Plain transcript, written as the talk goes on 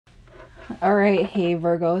All right, hey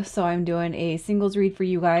Virgo. So I'm doing a singles read for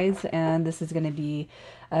you guys, and this is going to be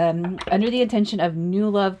under the intention of new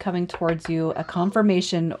love coming towards you, a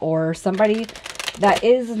confirmation, or somebody that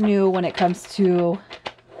is new when it comes to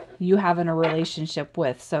you having a relationship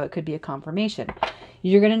with. So it could be a confirmation.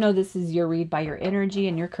 You're going to know this is your read by your energy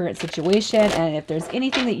and your current situation, and if there's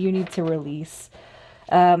anything that you need to release.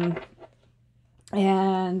 And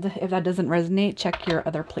if that doesn't resonate, check your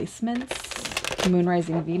other placements. Moon,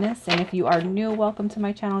 rising, Venus. And if you are new, welcome to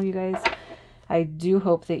my channel, you guys. I do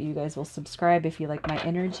hope that you guys will subscribe if you like my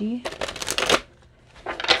energy.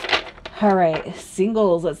 All right,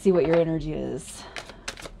 singles, let's see what your energy is.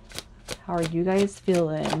 How are you guys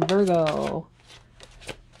feeling? Virgo.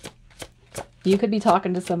 You could be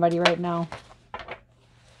talking to somebody right now.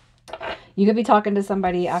 You could be talking to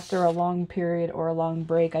somebody after a long period or a long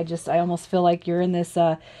break. I almost feel like you're in this,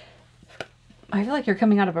 I feel like you're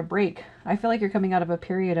coming out of a break. I feel like you're coming out of a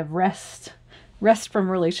period of rest from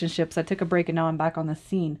relationships. I took a break and now I'm back on the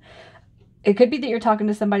scene. It could be that you're talking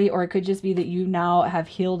to somebody, or it could just be that you now have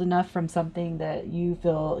healed enough from something that you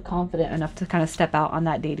feel confident enough to kind of step out on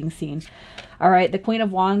that dating scene. All right, the Queen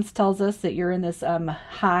of Wands tells us that you're in this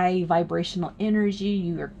high vibrational energy.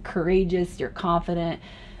 You're courageous, you're confident.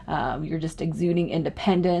 You're just exuding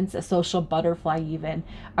independence, a social butterfly even.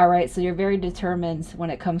 All right, so you're very determined when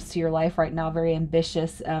it comes to your life right now, very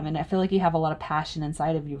ambitious, and I feel like you have a lot of passion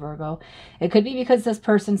inside of you, Virgo. It could be because this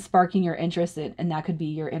person's sparking your interest, and that could be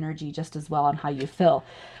your energy just as well on how you feel.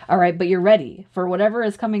 All right, but you're ready for whatever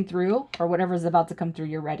is coming through or whatever is about to come through.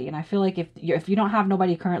 You're ready, and I feel like if you don't have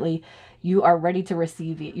nobody currently, you are ready to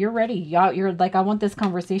receive it. You're ready. You're like, I want this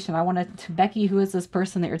conversation. I want to, Becky, who is this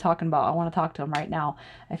person that you're talking about? I want to talk to him right now.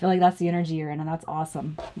 I feel like that's the energy you're in, and that's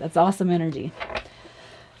awesome. That's awesome energy.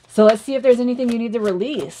 So let's see if there's anything you need to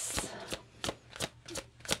release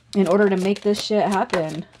in order to make this shit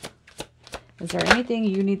happen. Is there anything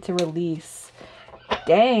you need to release?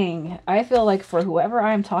 Dang, I feel like for whoever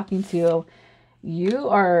I'm talking to, you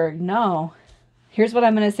are, no. Here's what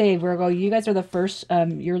I'm going to say, Virgo. You guys are the first,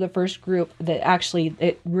 you're the first group that actually,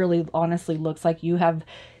 it really honestly looks like you have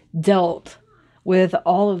dealt with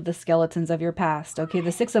all of the skeletons of your past. Okay,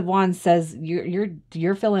 the Six of Wands says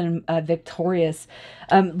you're feeling victorious.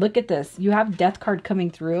 Look at this. You have Death card coming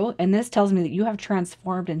through, and this tells me that you have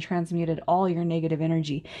transformed and transmuted all your negative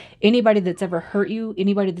energy. Anybody that's ever hurt you,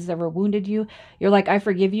 anybody that's ever wounded you, you're like, I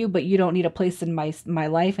forgive you, but you don't need a place in my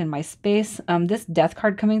life and my space. This Death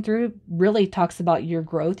card coming through really talks about your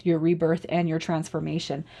growth, your rebirth, and your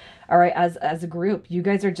transformation. All right, as a group, you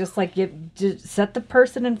guys are just like, just set the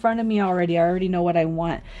person in front of me already. I already know what I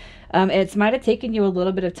want. It might have taken you a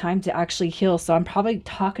little bit of time to actually heal. So I'm probably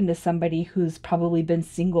talking to somebody who's probably been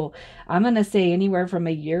single. I'm going to say anywhere from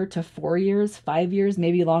a year to 4 years, 5 years,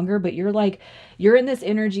 maybe longer. But you're in this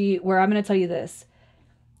energy where I'm going to tell you this.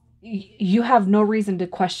 You have no reason to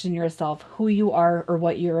question yourself, who you are or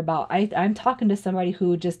what you're about. I'm talking to somebody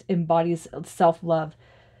who just embodies self-love.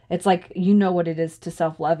 It's like, you know what it is to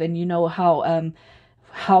self-love, and you know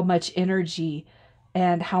how much energy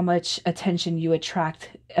and how much attention you attract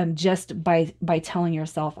just by telling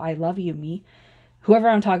yourself, I love you, me. Whoever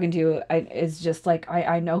I'm talking to is just like,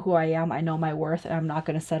 I know who I am. I know my worth, and I'm not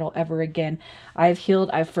going to settle ever again. I've healed,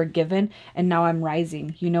 I've forgiven, and now I'm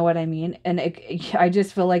rising. You know what I mean? And I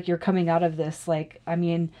just feel like you're coming out of this. Like, I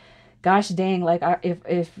mean, gosh dang, like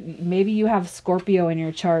if maybe you have Scorpio in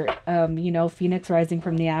your chart, you know, Phoenix rising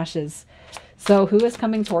from the ashes. So who is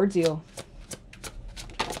coming towards you?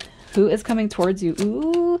 Who is coming towards you?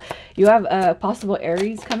 Ooh, you have a possible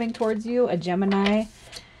Aries coming towards you, a Gemini,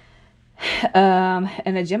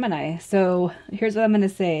 and a Gemini. So here's what I'm going to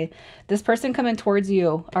say. This person coming towards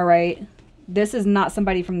you, all right, this is not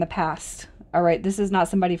somebody from the past. All right, this is not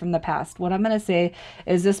somebody from the past. What I'm going to say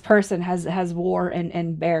is this person has wore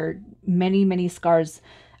and bear many scars,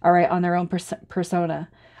 all right, on their own persona.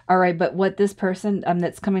 All right, but what this person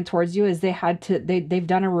that's coming towards you is they've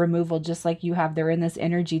done a removal just like you have. They're in this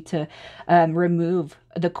energy to remove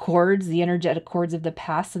the cords, the energetic cords of the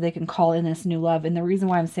past, so they can call in this new love. And the reason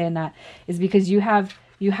why I'm saying that is because you have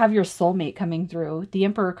your soulmate coming through. The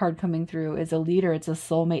Emperor card coming through is a leader, it's a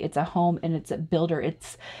soulmate, it's a home, and it's a builder.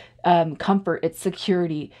 It's comfort, it's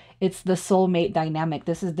security, it's the soulmate dynamic.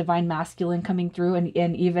 This is divine masculine coming through, and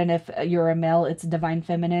even if you're a male, it's divine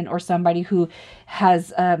feminine, or somebody who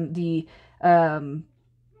has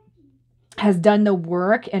has done the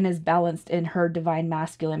work and is balanced in her divine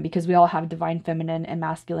masculine, because we all have divine feminine and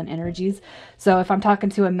masculine energies. So if I'm talking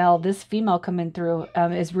to a male, this female coming through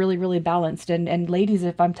is really, really balanced. And ladies,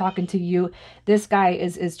 if I'm talking to you, this guy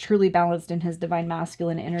is truly balanced in his divine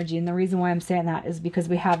masculine energy. And the reason why I'm saying that is because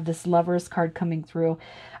we have this Lovers card coming through.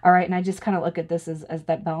 All right. And I just kind of look at this as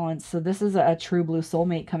that balance. So this is a true blue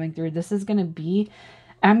soulmate coming through. This is going to be,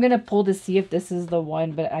 I'm going to pull to see if this is the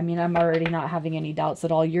one, but I mean, I'm already not having any doubts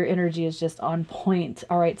at all. Your energy is just on point,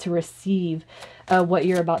 all right, to receive what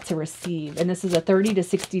you're about to receive. And this is a 30 to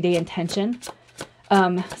 60 day intention.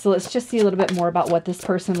 So let's just see a little bit more about what this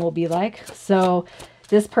person will be like. So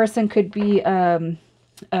this person could be, the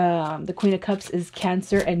Queen of Cups is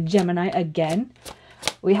Cancer and Gemini again.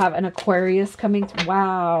 We have an Aquarius coming.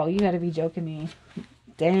 Wow, you got to be joking me.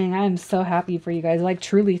 Dang, I am so happy for you guys. Like,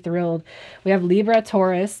 truly thrilled. We have Libra,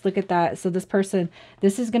 Taurus. Look at that. So this person,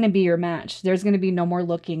 this is going to be your match. There's going to be no more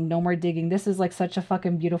looking, no more digging. This is like such a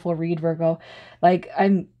fucking beautiful read, Virgo. Like,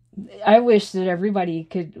 I wish that everybody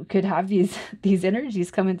could have these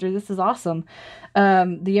energies coming through. This is awesome.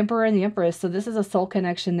 The Emperor and the Empress. So this is a soul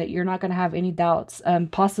connection that you're not going to have any doubts.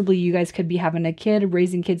 Possibly you guys could be having a kid,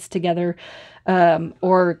 raising kids together,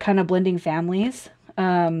 or kind of blending families.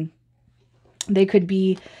 They could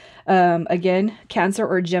be, again, Cancer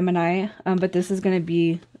or Gemini, but this is going to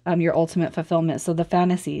be your ultimate fulfillment. So the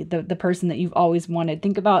fantasy, the person that you've always wanted.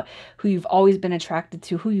 Think about who you've always been attracted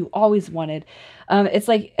to, who you always wanted. It's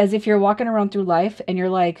like as if you're walking around through life and you're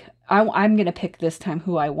like, I'm going to pick this time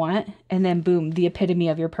who I want. And then boom, the epitome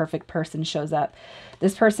of your perfect person shows up.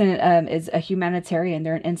 This person is a humanitarian.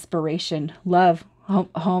 They're an inspiration, love,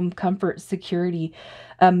 home, comfort, security,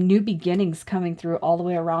 new beginnings coming through all the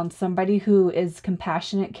way around. Somebody who is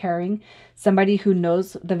compassionate, caring, somebody who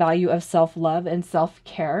knows the value of self-love and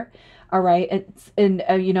self-care. All right. And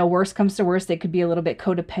you know, worst comes to worst, they could be a little bit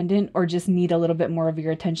codependent or just need a little bit more of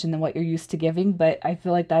your attention than what you're used to giving. But I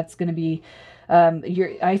feel like that's going to be,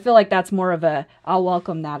 I feel like that's more of a, I'll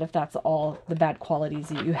welcome that if that's all the bad qualities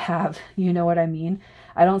that you have. You know what I mean?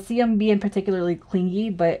 I don't see them being particularly clingy,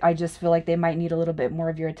 but I just feel like they might need a little bit more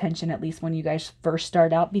of your attention, at least when you guys first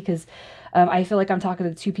start out, because I feel like I'm talking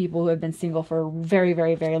to two people who have been single for a very,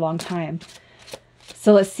 very, very long time.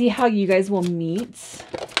 So let's see how you guys will meet.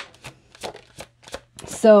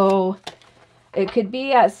 So it could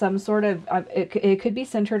be at some sort of, it could be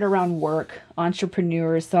centered around work,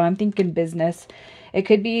 entrepreneurs. So I'm thinking business. It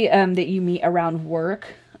could be that you meet around work.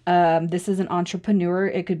 This is an entrepreneur.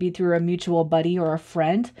 It could be through a mutual buddy or a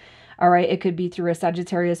friend. All right. It could be through a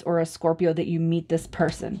Sagittarius or a Scorpio that you meet this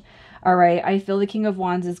person. All right. I feel the King of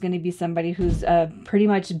Wands is going to be somebody who's pretty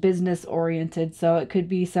much business oriented. So it could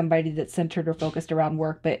be somebody that's centered or focused around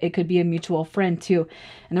work, but it could be a mutual friend too.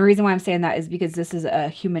 And the reason why I'm saying that is because this is a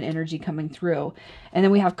human energy coming through. And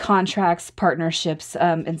then we have contracts, partnerships,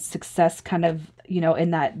 and success kind of, you know, in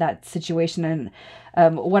that situation.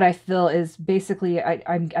 And what I feel is basically,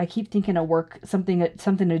 I keep thinking of work, something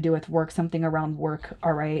to do with work, something around work.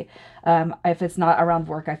 All right. If it's not around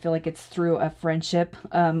work, I feel like it's through a friendship,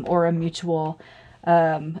 or a mutual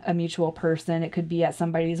person. It could be at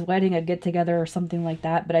somebody's wedding, a get together or something like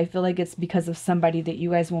that. But I feel like it's because of somebody that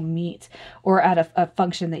you guys will meet, or at a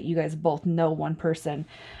function that you guys both know one person.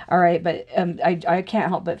 All right. But, I can't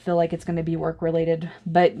help but feel like it's going to be work related,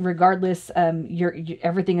 but regardless,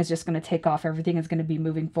 everything is just going to take off. Everything is going to be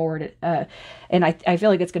moving forward. And I feel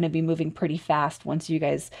like it's going to be moving pretty fast once you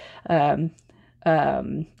guys,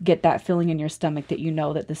 get that feeling in your stomach that you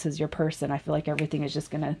know that this is your person. I feel like everything is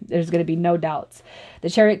just there's gonna be no doubts. The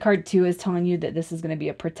Chariot card too is telling you that this is gonna be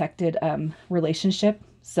a protected relationship.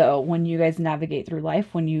 So when you guys navigate through life,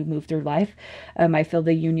 when you move through life, I feel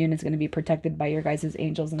the union is going to be protected by your guys'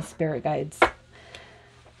 angels and spirit guides.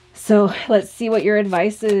 So let's see what your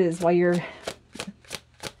advice is while you're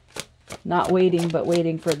not waiting, but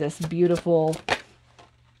waiting for this beautiful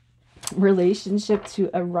relationship to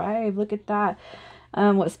arrive. Look at that.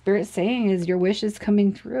 What Spirit's saying is your wish is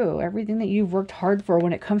coming through. Everything that you've worked hard for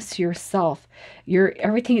when it comes to yourself,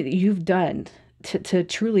 everything that you've done to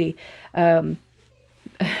truly,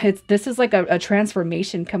 this is like a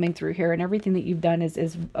transformation coming through here, and everything that you've done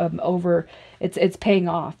is over. It's paying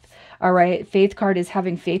off. All right. Faith card is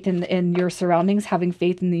having faith in your surroundings, having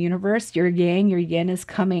faith in the universe. Your yin is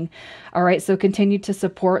coming. All right. So continue to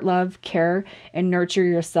support, love, care, and nurture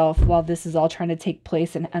yourself while this is all trying to take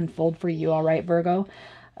place and unfold for you. All right, Virgo.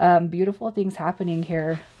 Beautiful things happening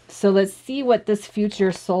here. So let's see what this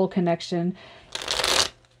future soul connection,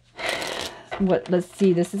 let's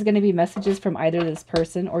see. This is going to be messages from either this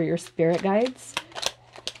person or your spirit guides.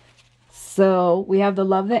 So we have the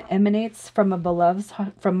love that emanates from my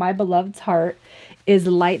beloved's heart is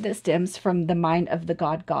light that stems from the mind of the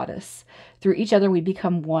God Goddess. Through each other, we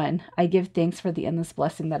become one. I give thanks for the endless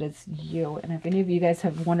blessing that is you. And if any of you guys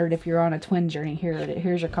have wondered if you're on a twin journey,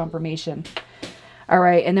 here's your confirmation. All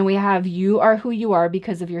right. And then we have you are who you are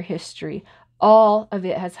because of your history. All of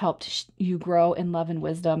it has helped you grow in love and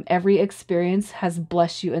wisdom. Every experience has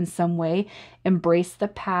blessed you in some way. Embrace the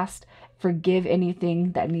past. Forgive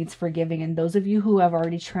anything that needs forgiving. And those of you who have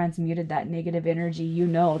already transmuted that negative energy, you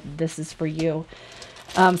know this is for you.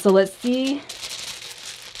 So let's see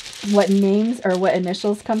what names or what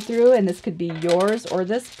initials come through. And this could be yours or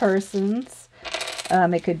this person's.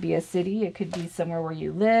 It could be a city. It could be somewhere where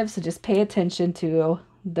you live. So just pay attention to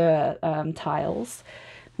the tiles.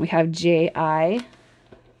 We have J-I.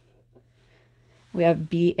 We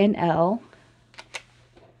have B and L.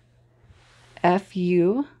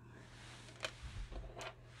 F-U.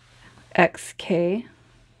 X-K.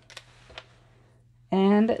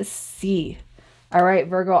 And C. All right,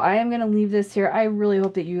 Virgo, I am going to leave this here. I really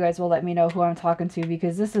hope that you guys will let me know who I'm talking to,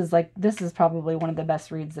 because this is probably one of the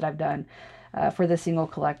best reads that I've done for the single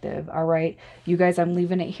collective. All right, you guys, I'm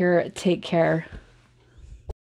leaving it here. Take care.